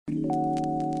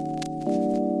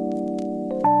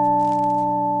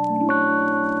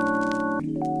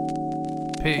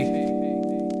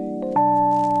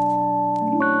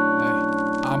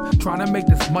Trying to make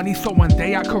this money so one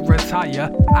day I could retire.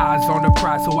 Eyes on the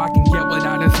prize so I can get what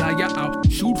I desire. I'll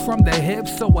shoot from the hip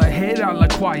so ahead I'll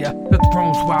acquire the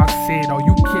thrones where I sit. All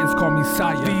you kids call me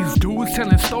sire. These dudes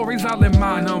telling stories, I'll let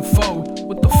mine unfold.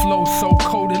 With the flow so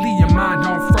cold, it'll leave your mind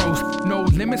on froze. No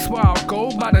limits where I'll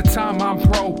go by the time I'm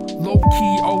pro.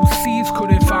 Low-key OCs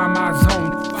couldn't find my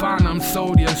zone. Find I'm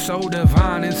so you're so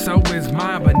divine and so is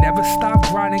mine. But never stop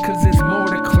grinding cause there's more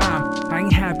to climb. I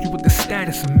ain't happy with the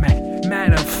status I'm at.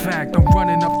 Matter of fact, I'm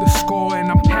running up the score and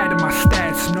I'm padding my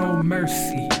stats, no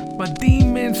mercy. My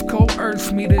demons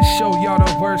coerce me to show y'all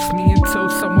the worst me until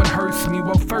someone hurts me.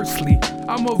 Well, firstly,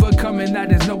 I'm overcoming that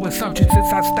there's no assumption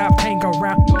since I stopped hanging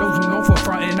around those who know for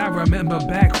frontin'. I remember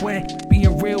back when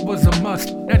being real was a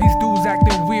must. Now these dudes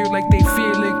acting weird like they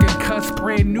feeling concussed.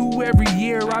 Brand new every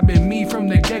year, I've been me from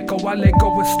the get-go. I let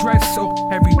go of stress so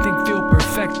everything feel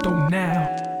perfecto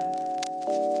now.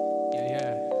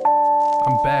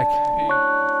 I'm back.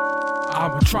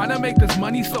 I'm trying to make this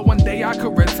money so one day I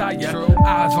could retire.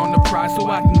 Eyes on the prize so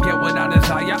I can get what I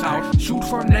desire. I'll shoot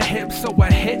from the hip so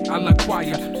a hit I'll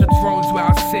acquire the thrones where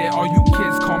I sit. All you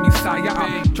kids call me sire.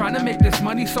 I'm trying to make this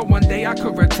money so one day I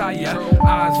could retire.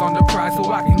 Eyes on the prize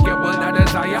so I can get what I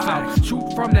desire. I'll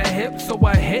shoot from the hip so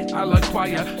a hit I'll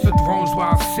acquire the thrones where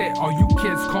I sit. All you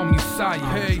kids call me sire.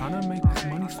 Hey,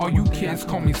 all you kids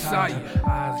call me sire.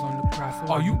 Eyes on the prize.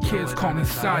 All you kids call me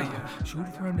sire. Shoot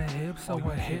from the hip so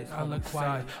a hit I'll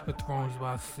acquire the thrones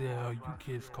where I sit. All you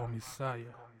kids call me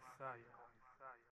sire.